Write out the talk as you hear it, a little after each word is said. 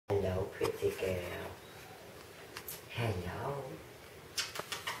Hello, pretty girl. Hello.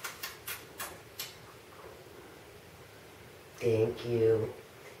 Thank you.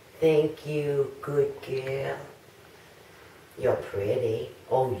 Thank you, good girl. You're pretty.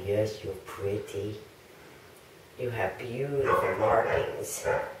 Oh yes, you're pretty. You have beautiful markings.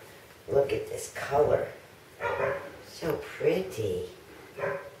 Look at this color. So pretty.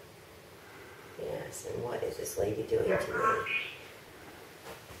 Yes, and what is this lady doing to me?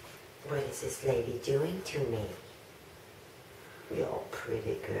 What is this lady doing to me? You're a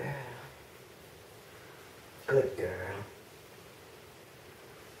pretty girl. Good girl.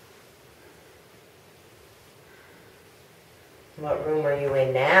 What room are you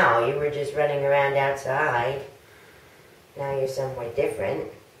in now? You were just running around outside. Now you're somewhere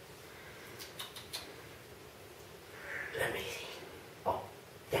different. Let me see. Oh,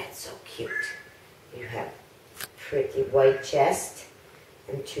 that's so cute. You have pretty white chest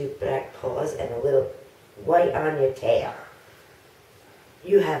and 2 black paws and a little white on your tail.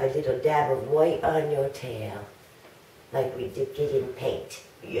 You have a little dab of white on your tail, like we dipped it in paint.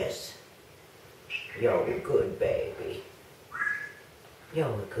 Yes. You're a good baby. You're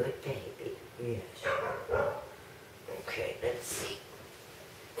a good baby. Yes. Okay, let's see.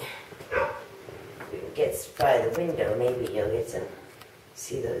 If we can get by the window, maybe you'll get some,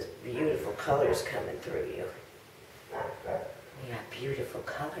 see those beautiful colors coming through you. You got beautiful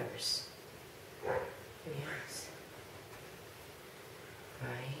colors. Yes.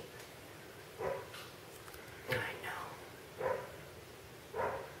 Right? I know.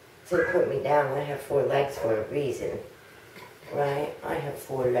 So put me down. I have 4 legs for a reason. Right? I have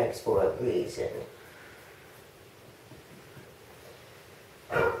 4 legs for a reason.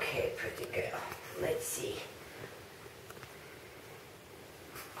 Okay, pretty girl. Let's see.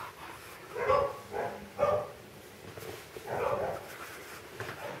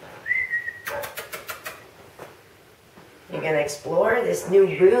 You're gonna explore this new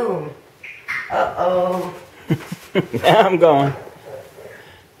room. Uh-oh. Now I'm going.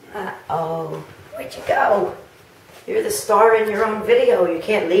 Uh-oh. Where'd you go? You're the star in your own video. You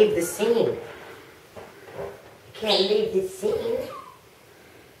can't leave the scene. You can't leave the scene.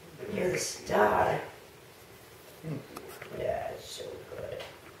 You're the star. Yeah, it's so good.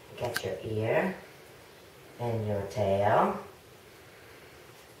 You got your ear and your tail.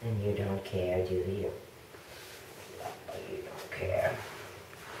 And you don't care, do you? No, you don't care.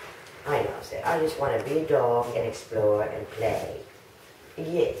 I know, so I just want to be a dog and explore and play.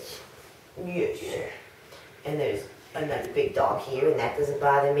 Yes. Yes. And there's another big dog here, and that doesn't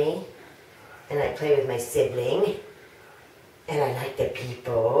bother me. And I play with my sibling. And I like the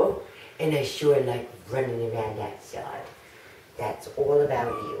people. And I sure like running around outside. That's all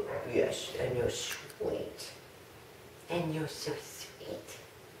about you. Yes, and you're sweet. And you're so sweet.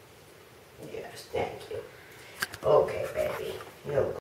 Yes, thank you. Okay, baby. You're